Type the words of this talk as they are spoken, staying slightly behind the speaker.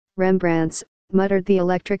Rembrandts, muttered the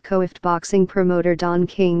electric coiffed boxing promoter Don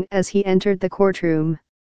King as he entered the courtroom.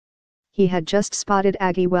 He had just spotted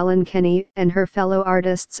Aggie Wellen Kenny and her fellow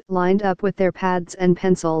artists lined up with their pads and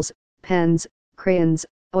pencils, pens, crayons,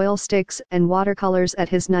 oil sticks and watercolors at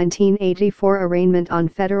his 1984 arraignment on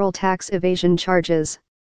federal tax evasion charges.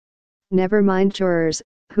 Never mind jurors,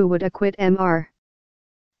 who would acquit Mr.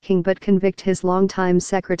 King but convict his longtime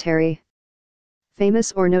secretary.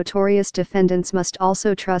 Famous or notorious defendants must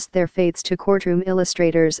also trust their fates to courtroom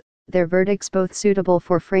illustrators, their verdicts both suitable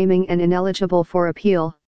for framing and ineligible for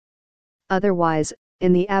appeal. Otherwise,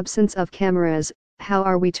 in the absence of cameras, how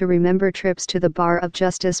are we to remember trips to the bar of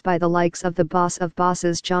justice by the likes of the boss of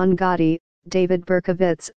bosses John Gotti, David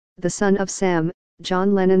Berkowitz, the son of Sam,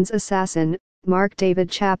 John Lennon's assassin, Mark David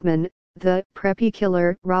Chapman, the preppy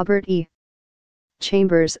killer Robert E.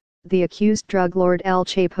 Chambers, the accused drug lord El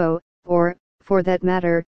Chapo, or, for that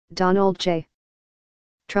matter, Donald J.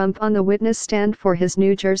 Trump on the witness stand for his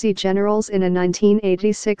New Jersey Generals in a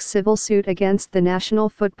 1986 civil suit against the National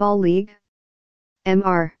Football League?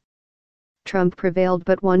 Mr. Trump prevailed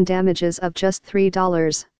but won damages of just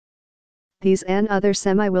 $3. These and other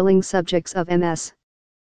semi-willing subjects of Ms.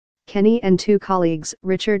 Kenny and two colleagues,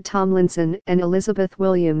 Richard Tomlinson and Elizabeth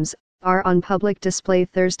Williams, are on public display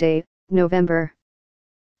Thursday, November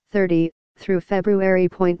 30, through February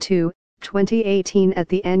 2, 2018 at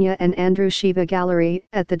the Anya and Andrew Shiva Gallery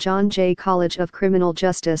at the John Jay College of Criminal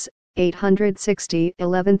Justice, 860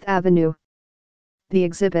 11th Avenue. The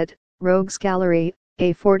exhibit, Rogues Gallery,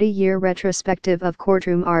 a 40-year retrospective of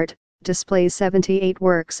courtroom art, displays 78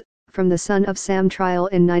 works, from the Son of Sam trial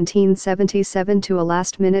in 1977 to a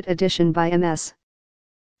last-minute addition by Ms.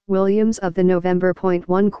 Williams of the November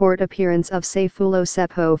 1 court appearance of Sayfullo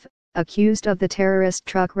Sepov, accused of the terrorist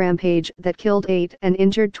truck rampage that killed 8 and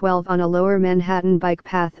injured 12 on a lower Manhattan bike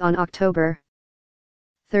path on October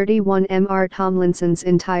 31. Mr. Tomlinson's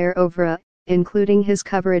entire oeuvre, including his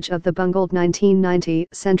coverage of the bungled 1990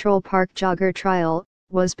 Central Park jogger trial,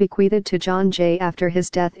 was bequeathed to John Jay after his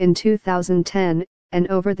death in 2010, and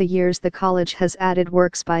over the years the college has added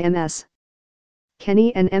works by Ms.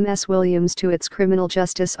 Kenny and Ms. Williams to its criminal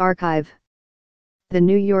justice archive. The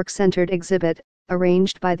New York-centered exhibit,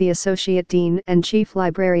 arranged by the Associate Dean and Chief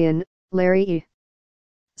Librarian, Larry E.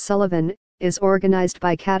 Sullivan, is organized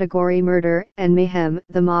by category murder and mayhem,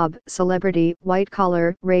 the mob, celebrity,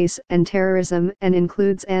 white-collar, race and terrorism, and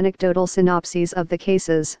includes anecdotal synopses of the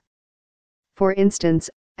cases. For instance,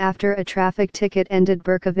 after a traffic ticket ended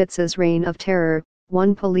Berkowitz's reign of terror,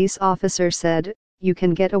 one police officer said, "You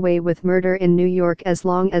can get away with murder in New York as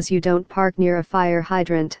long as you don't park near a fire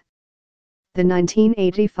hydrant." The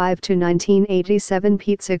 1985-1987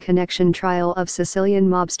 Pizza Connection trial of Sicilian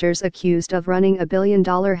mobsters accused of running a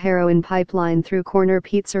billion-dollar heroin pipeline through corner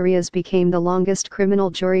pizzerias became the longest criminal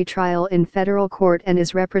jury trial in federal court and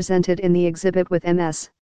is represented in the exhibit with Ms.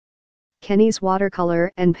 Kenny's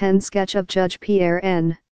watercolor and pen sketch of Judge Pierre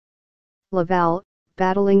N. Laval,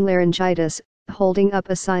 battling laryngitis, holding up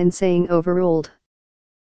a sign saying "Overruled."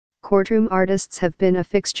 Courtroom artists have been a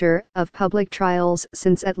fixture of public trials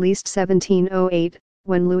since at least 1708,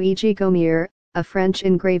 when Luigi Gomier, a French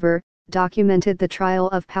engraver, documented the trial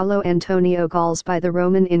of Paulo Antonio Gales by the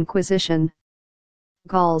Roman Inquisition.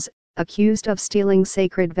 Gales, accused of stealing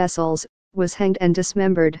sacred vessels, was hanged and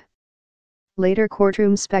dismembered. Later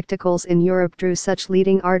courtroom spectacles in Europe drew such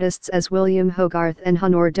leading artists as William Hogarth and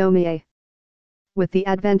Honor Daumier. With the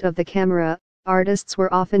advent of the camera, artists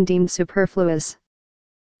were often deemed superfluous.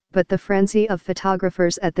 But the frenzy of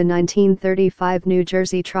photographers at the 1935 New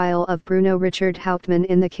Jersey trial of Bruno Richard Hauptmann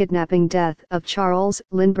in the kidnapping death of Charles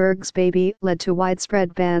Lindbergh's baby led to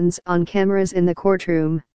widespread bans on cameras in the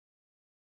courtroom.